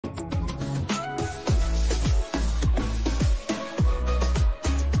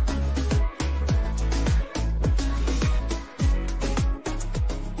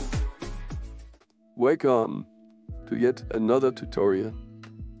Welcome to yet another tutorial.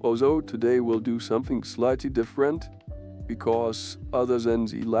 Although today we'll do something slightly different, because other than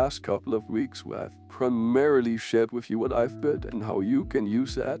the last couple of weeks where I've primarily shared with you what I've built and how you can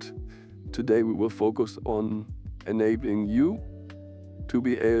use that, today we will focus on enabling you to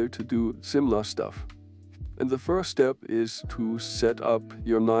be able to do similar stuff. And the first step is to set up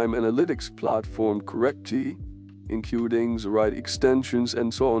your Knime analytics platform correctly, including the right extensions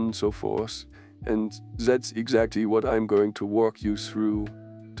and so on and so forth. And that's exactly what I'm going to walk you through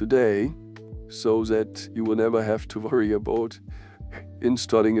today, so that you will never have to worry about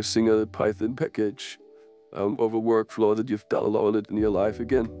installing a single Python package of a workflow that you've downloaded in your life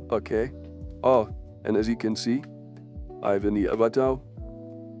again, okay? Oh, and as you can see, I have a new avatar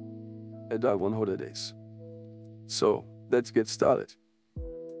and I'm on holidays. So let's get started.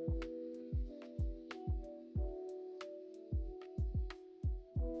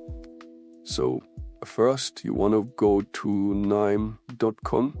 So first you want to go to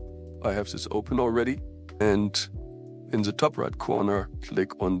knime.com. I have this open already, and in the top right corner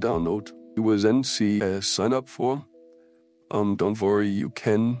click on download. You will then see a sign up form. Don't worry, you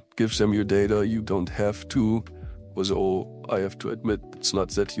can give them your data, you don't have to. Although I have to admit, it's not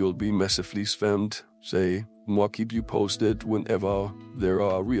that you'll be massively spammed. They more keep you posted whenever there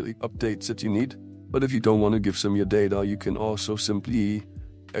are really updates that you need. But if you don't want to give them your data, you can also simply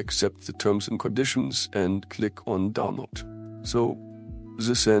accept the terms and conditions and click on download. So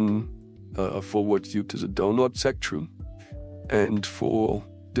this then forwards you to the download section, and for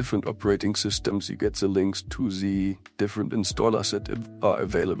different operating systems you get the links to the different installers that are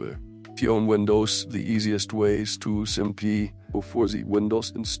available. If you own Windows, the easiest way is to simply go for the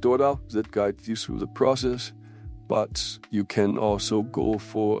Windows installer that guides you through the process, but you can also go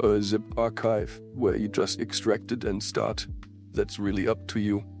for a zip archive where you just extract it and start. That's really up to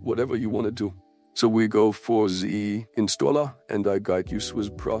you, whatever you want to do. So we go for the installer and I guide you through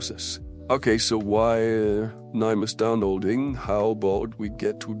the process. Okay, so while Knime is downloading, how about we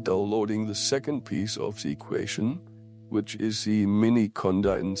get to downloading the second piece of the equation, which is the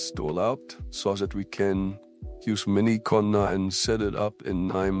Miniconda installer, so that we can use Miniconda and set it up in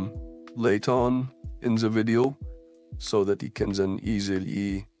Knime later on in the video, so that you can then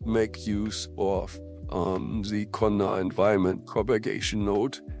easily make use of the Conda environment propagation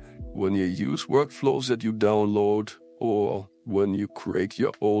node when you use workflows that you download or when you create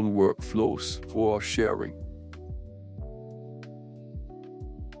your own workflows for sharing.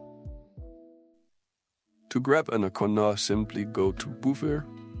 To grab Anaconda, simply go to Buffer,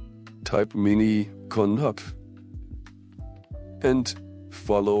 type Miniconda, and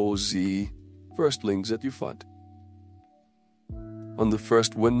follow the first links that you find. On the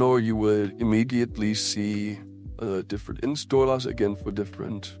first window, you will immediately see different installers, again for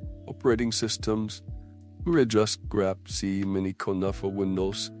different operating systems. We will just grab the Miniconda for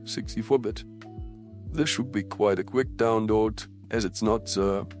Windows 64-bit. This should be quite a quick download, as it's not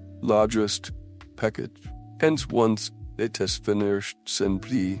the largest package. And once it has finished,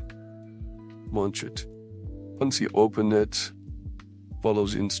 simply launch it. Once you open it, follow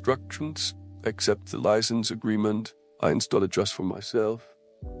the instructions, accept the license agreement. I install it just for myself.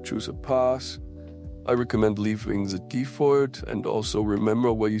 Choose a path. I recommend leaving the default, and also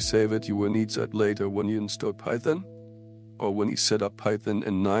remember where you save it. You will need that later when you install Python, or when you set up Python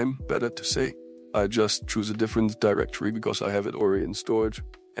in Knime, better to say. I just choose a different directory because I have it already installed.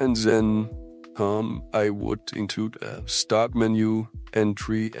 And then I would include a start menu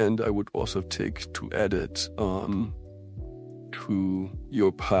entry, and I would also take to add it to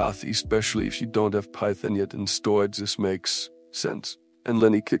your path, especially if you don't have Python yet installed. This makes sense. And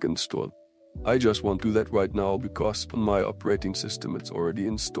then you click install. I just won't do that right now because on my operating system it's already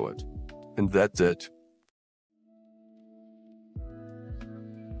installed. And that's it.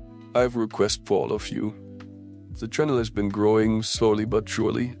 I have a request for all of you. The channel has been growing slowly but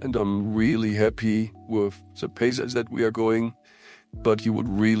surely, and I'm really happy with the pace that we are going. But you would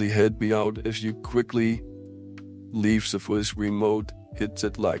really help me out if you quickly leave the full screen mode, hit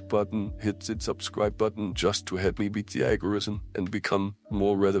that like button, hit that subscribe button, just to help me beat the algorithm and become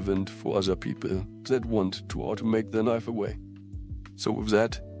more relevant for other people that want to automate their life away. So with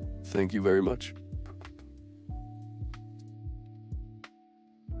that, thank you very much.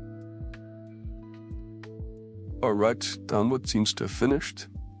 Alright, download seems to have finished.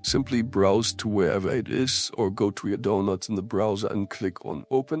 Simply browse to wherever it is or go to your downloads in the browser and click on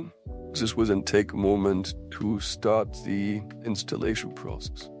open. This will then take a moment to start the installation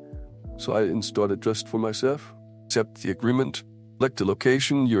process. So I installed it just for myself, accept the agreement, select the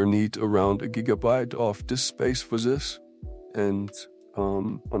location. You need around 1 GB of disk space for this, and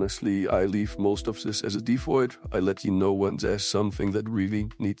Honestly, I leave most of this as a default. I let you know when there's something that really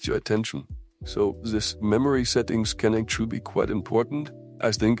needs your attention. So this memory settings can actually be quite important.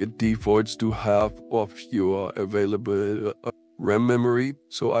 I think it defaults to half of your available RAM memory.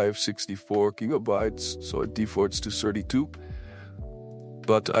 So I have 64 gigabytes, so it defaults to 32.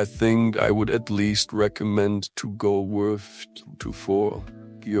 But I think I would at least recommend to go with 2 to 4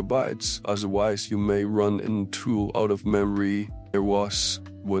 gigabytes. Otherwise, you may run into out-of-memory errors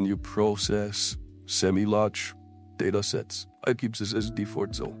when you process semi-large data sets. I keep this as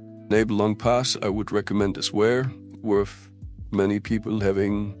default though. Enable long pass I would recommend as well, with many people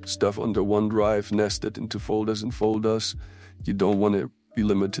having stuff under OneDrive nested into folders and folders. You don't want to be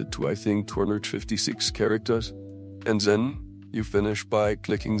limited to, I think, 256 characters. And then you finish by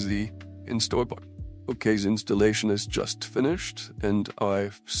clicking the install button. Okay, the installation is just finished and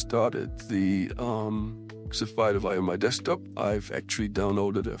I've started the file via my desktop. I've actually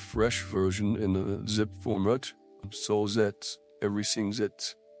downloaded a fresh version in a zip format so that everything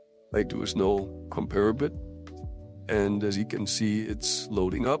that I do is now comparable. And as you can see, it's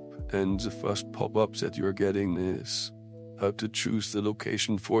loading up, and the first pop-up that you're getting is how to choose the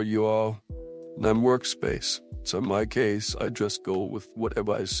location for your Knime workspace. So in my case, I just go with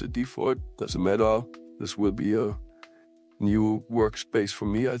whatever is the default. Doesn't matter. This will be a new workspace for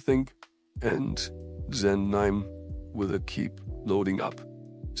me, I think. And then Knime will keep loading up.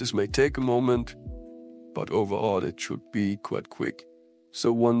 This may take a moment, but overall it should be quite quick.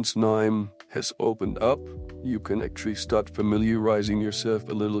 So once Knime has opened up, you can actually start familiarizing yourself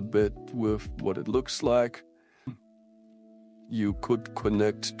a little bit with what it looks like. You could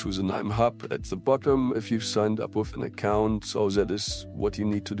connect to the Knime hub at the bottom if you've signed up with an account. So that is what you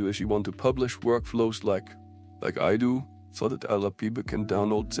need to do if you want to publish workflows like I do, so that other people can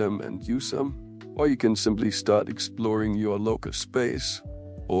download them and use them. Or you can simply start exploring your local space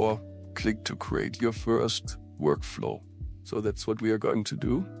or click to create your first workflow. So that's what we are going to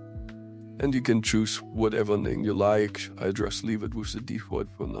do. And you can choose whatever name you like. I just leave it with the default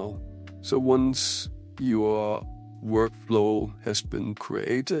for now. So once your workflow has been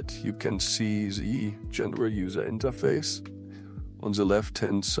created, you can see the general user interface. On the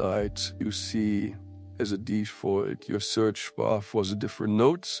left-hand side, you see as a default your search bar for the different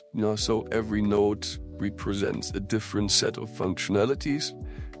nodes. So every node represents a different set of functionalities,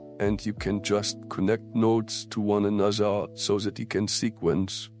 and you can just connect nodes to one another so that you can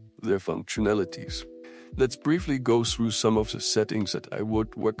sequence their functionalities. Let's briefly go through some of the settings that I would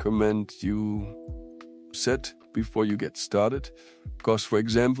recommend you set before you get started. Because, for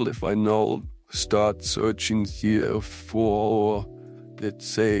example, if I now start searching here for, let's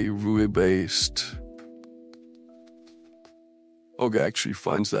say, rule-based, okay, actually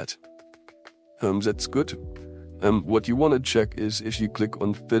finds that. That's good. What you want to check is if you click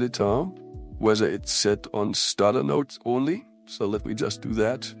on filter, whether it's set on starter nodes only. So let me just do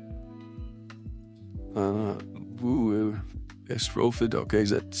that. Throw filter, okay,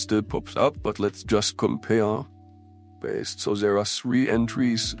 that still pops up, but let's just compare based. So there are 3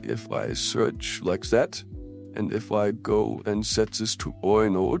 entries if I search like that. And if I go and set this to all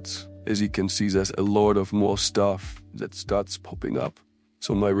nodes, as you can see, there's a lot of more stuff that starts popping up.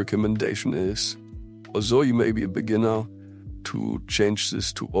 So my recommendation is, although you may be a beginner, to change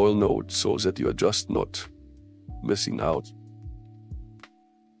this to all nodes so that you are just not missing out.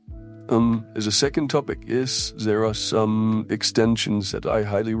 As a second topic is, there are some extensions that I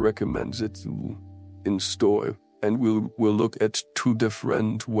highly recommend that you install. And we'll look at 2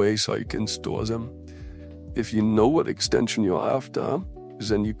 different ways how you can store them. If you know what extension you're after,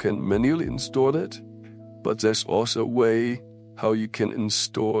 then you can manually install it. But there's also a way how you can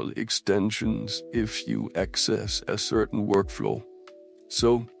install extensions if you access a certain workflow.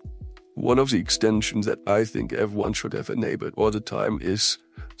 So one of the extensions that I think everyone should have enabled all the time is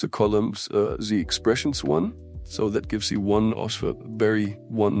the columns, the expressions one. So that gives you one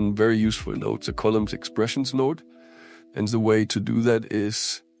very useful node, the columns expressions node. And the way to do that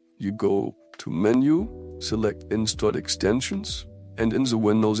is you go to menu, select install extensions, and in the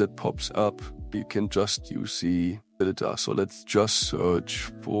window that pops up, you can just use the filter. So let's just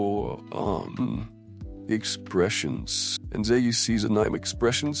search for expressions. And there you see the Knime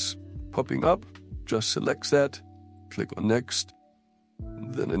expressions popping up. Just select that, click on next.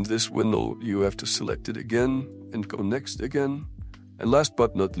 Then in this window, you have to select it again and go next again. And last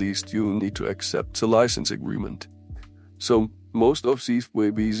but not least, you need to accept the license agreement. So most of these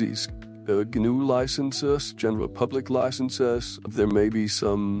will be these GNU licenses, general public licenses. There may be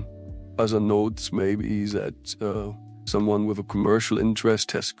some other nodes maybe that someone with a commercial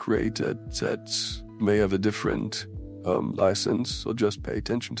interest has created that may have a different license, so just pay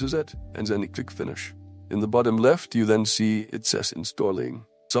attention to that, and then you click Finish. In the bottom left, you then see it says installing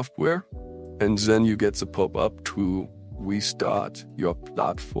software, and then you get the pop-up to restart your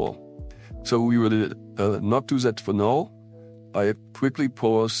platform. So we will not do that for now. I quickly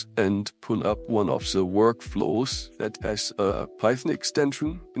pause and pull up one of the workflows that has a Python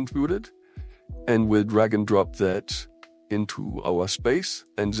extension included, and we'll drag and drop that into our space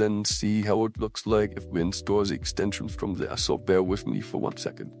and then see how it looks like if we install the extensions from there. So bear with me for 1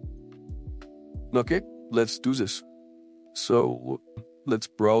 second. Okay, let's do this. So let's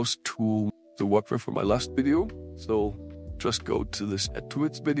browse to the workflow for my last video. So just go to this Add to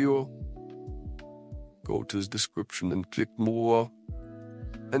It video, go to the description and click More,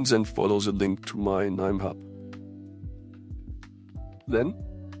 and then follow the link to my Knime hub. Then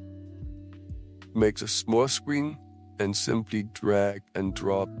make the small screen and simply drag and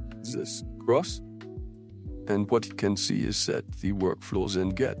drop this across. And what you can see is that the workflow then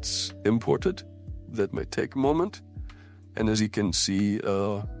gets imported. That may take a moment. And as you can see,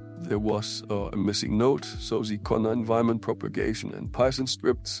 there was a missing node. So the Conda environment propagation and Python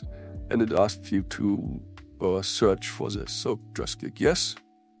scripts. And it asked you to search for this. So just click yes.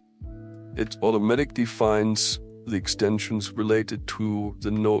 It automatically finds the extensions related to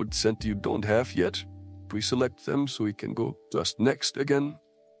the nodes that you don't have yet. Pre-select them so we can go just next again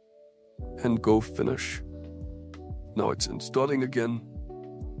and go finish. Now it's installing again.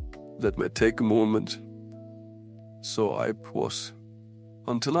 That may take a moment. So I pause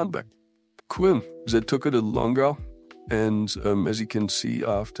until I'm back. Cool. That took a little longer. And as you can see,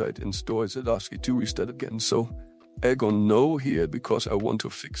 after it installs, it asks you to restart again. So I go no here because I want to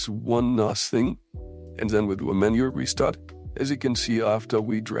fix one last thing. And then we'll do a manual restart. As you can see, after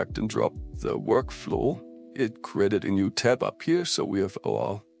we dragged and dropped the workflow, it created a new tab up here. So we have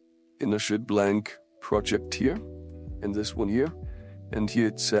our initial blank project here and this one here. And here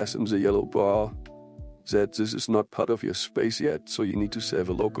it says in the yellow bar that this is not part of your space yet. So you need to save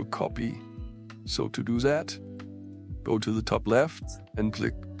a local copy. So to do that, go to the top left and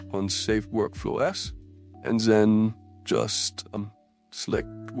click on Save Workflow As. And then just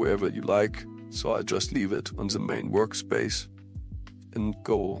select wherever you like. So I just leave it on the main workspace and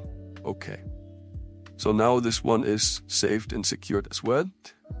go OK. So now this one is saved and secured as well.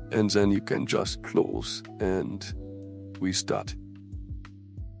 And then you can just close and restart.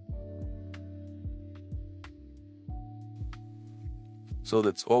 So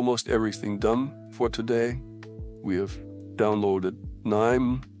that's almost everything done for today. We have downloaded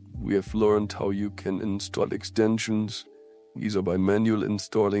Knime. We have learned how you can install extensions, either by manually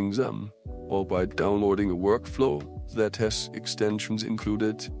installing them or by downloading a workflow that has extensions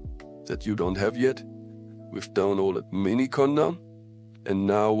included that you don't have yet. We've downloaded Miniconda, and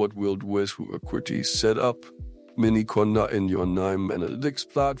now what we'll do is we will quickly set up Miniconda in your Knime Analytics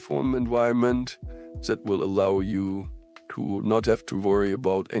platform environment that will allow you to not have to worry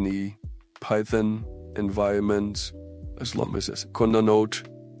about any Python environments as long as there's a Conda node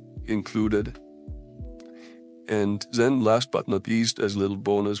included. And then last but not least, as a little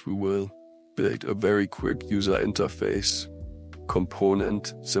bonus, we will build a very quick user interface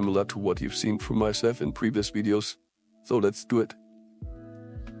component similar to what you've seen from myself in previous videos. So let's do it.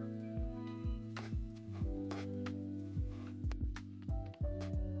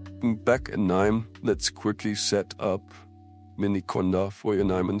 Back in Knime, let's quickly set up Miniconda for your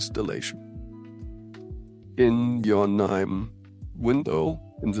Knime installation. In your Knime window,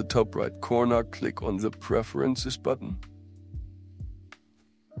 in the top right corner, click on the Preferences button.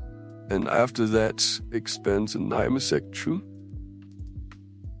 And after that, expand the Knime section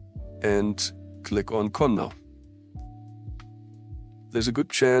and click on Conda. There's a good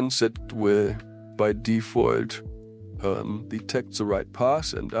chance that it will, by default, detect the right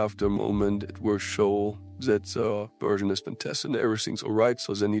path, and after a moment it will show that the version has been tested and everything's alright,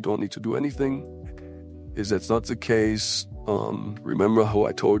 so then you don't need to do anything. If that's not the case, remember how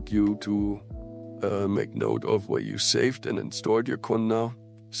I told you to make note of where you saved and installed your Conda.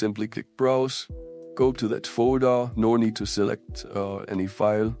 Simply click Browse, go to that folder, no need to select any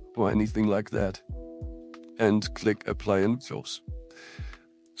file or anything like that, and click Apply and Close.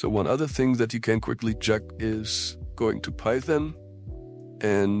 So one other thing that you can quickly check is going to Python,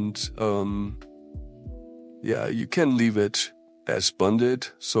 and you can leave it as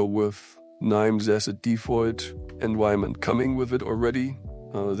bundled. So with Knime, there's a default environment coming with it already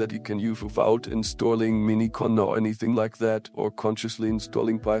that you can use without installing Miniconda or anything like that, or consciously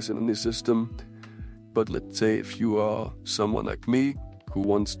installing Python in the system. But let's say if you are someone like me who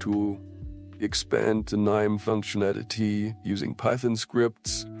wants to expand the Knime functionality using Python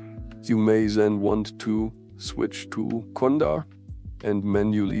scripts, you may then want to switch to Conda and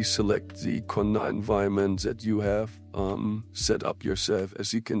manually select the Conda environment that you have set up yourself.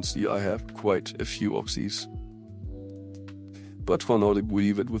 As you can see, I have quite a few of these. But for now, we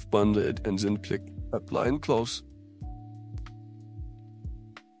leave it with bundled and then click apply and close.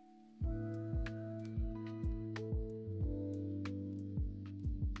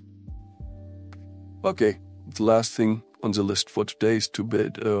 Okay, the last thing on the list for today is to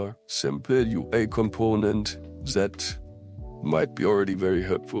build a simple UA component that might be already very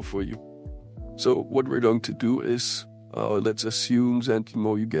helpful for you. So what we're going to do is, let's assume that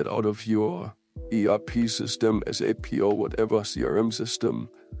you get out of your ERP system, SAP or whatever CRM system,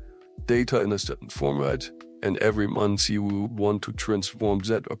 data in a certain format, and every month you want to transform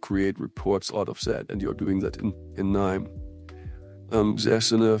that or create reports out of that, and you're doing that in Knime.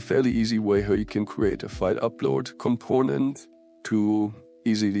 There's a fairly easy way how you can create a file upload component to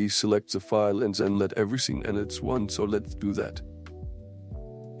easily select the file and then let everything in its one. So let's do that.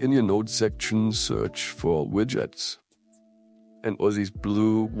 In your notes section, search for widgets. And all these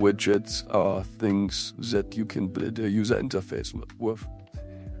blue widgets are things that you can build a user interface with.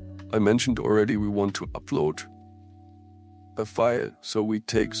 I mentioned already we want to upload a file. So we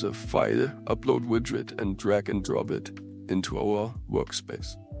take the file upload widget and drag and drop it into our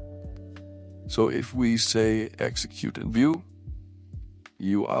workspace. So if we say execute and view,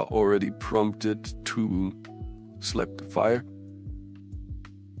 you are already prompted to select the file.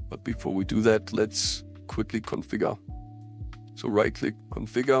 But before we do that, let's quickly configure. So right click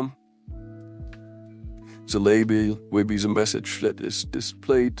configure. The label will be the message that is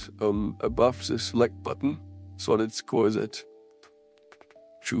displayed above the select button. So let's call it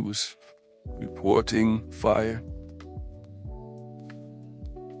choose reporting file.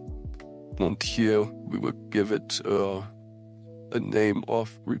 And here we will give it a name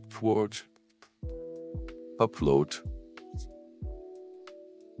of report upload.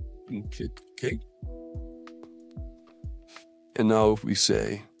 And click OK. And now if we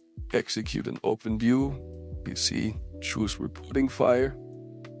say execute and open view, you see choose reporting file.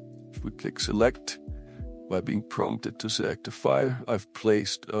 If we click select, by being prompted to select a file, I've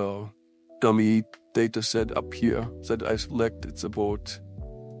placed a dummy data set up here that I select. It's about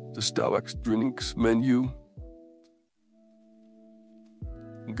the Starbucks drinks menu.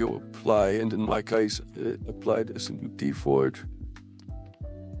 Go apply, and in my case, applied as a new default.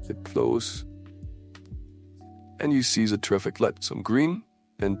 Hit close. And you see the traffic lights on green.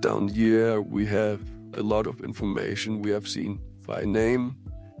 And down here we have a lot of information. We have seen file name.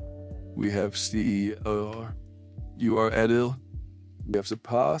 We have the URL. We have the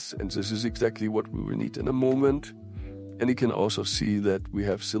path, and this is exactly what we will need in a moment. And you can also see that we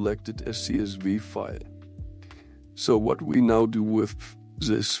have selected a CSV file. So what we now do with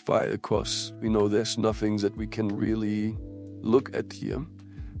this file, because we know there's nothing that we can really look at here.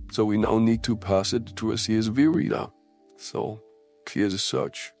 So we now need to pass it to a CSV reader. So clear the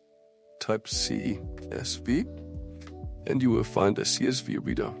search, type CSV, and you will find a CSV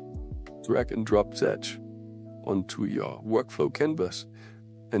reader. Drag and drop that onto your workflow canvas.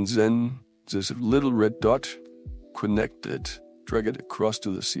 And then this little red dot, connect it, drag it across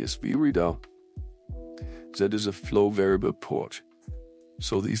to the CSV reader. That is a flow variable port.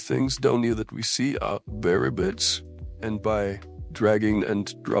 So these things down here that we see are variables, and by dragging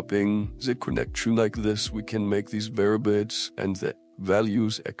and dropping the connection like this, we can make these variables and the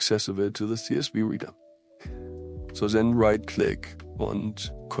values accessible to the CSV reader. So then right click and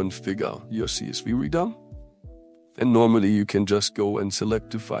configure your CSV reader. And normally you can just go and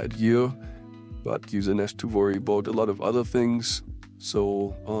select the file here, but you then have to worry about a lot of other things.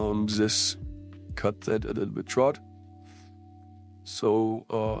 So this cut that a little bit short. So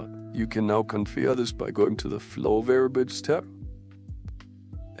you can now configure this by going to the Flow Variables tab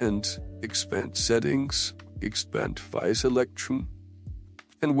and expand Settings, expand File Selection,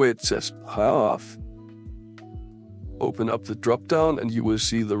 and where it says Path, open up the drop-down and you will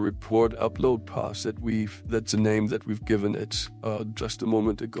see the report upload path that's the name that we've given it just a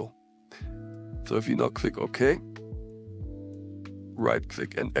moment ago. So if you now click OK,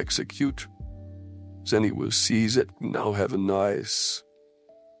 right-click and execute, then you will see that we now have a nice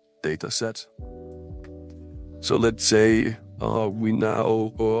data set. So let's say we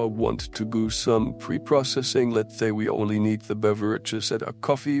now want to do some pre-processing. Let's say we only need the beverages that are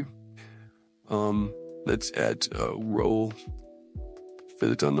coffee. Let's add a role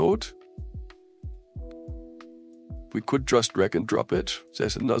filter node. We could just drag and drop it.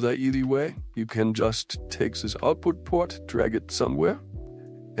 There's another easy way. You can just take this output port, drag it somewhere,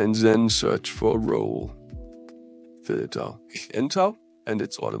 and then search for role filter. Enter, and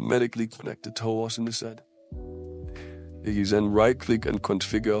it's automatically connected to us in the set. You then right-click and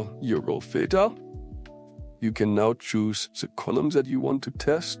configure your row filter. You can now choose the column that you want to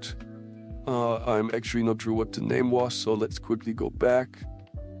test. I'm actually not sure what the name was, so let's quickly go back.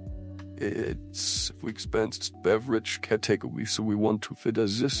 If we expand it's beverage category, so we want to filter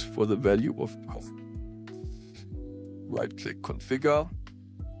this for the value of coffee. Right-click configure.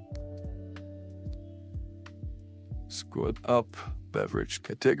 Scroll up, beverage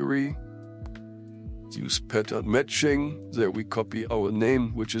category. Use pattern matching. There we copy our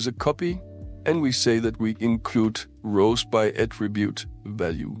name, which is a copy. And we say that we include rows by attribute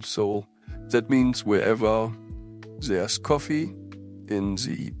value. So that means wherever there's coffee in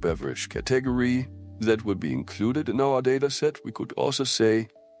the beverage category, that will be included in our data set. We could also say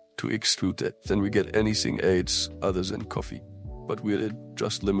to exclude that. Then we get anything else other than coffee. But we're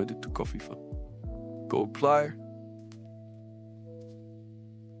just limited to coffee. Go apply.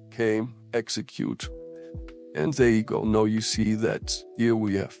 Okay, execute. And there you go. Now you see that here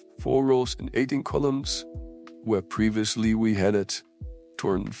we have 4 rows and 18 columns, where previously we had it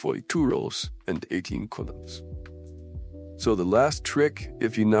 242 rows and 18 columns. So the last trick,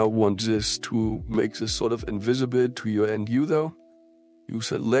 if you now want this to make this sort of invisible to your end user, you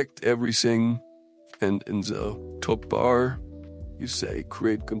select everything and in the top bar, you say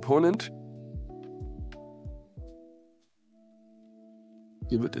create component.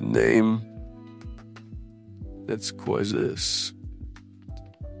 Give it a name. Let's call this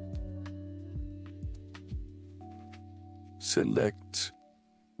select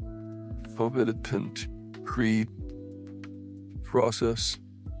development pre-process.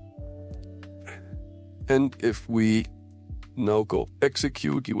 And if we now go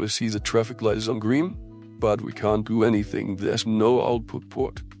execute, you will see the traffic light is on green, but we can't do anything. There's no output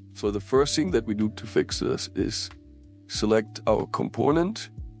port. So the first thing that we do to fix this is select our component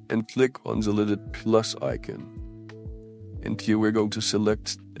and click on the little plus icon. And here we're going to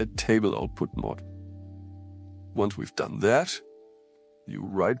select a table output mode. Once we've done that, you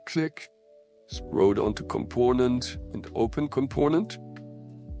right-click, scroll down to component and open component.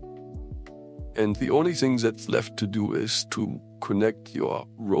 And the only thing that's left to do is to connect your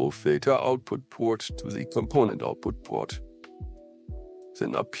row filter output port to the component output port.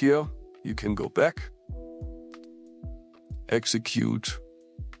 Then up here, you can go back, execute,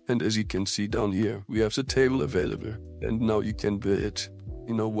 and as you can see down here, we have the table available. And now you can build,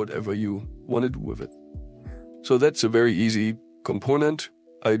 whatever you want to do with it. So that's a very easy component.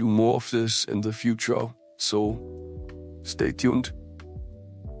 I do more of this in the future, so stay tuned.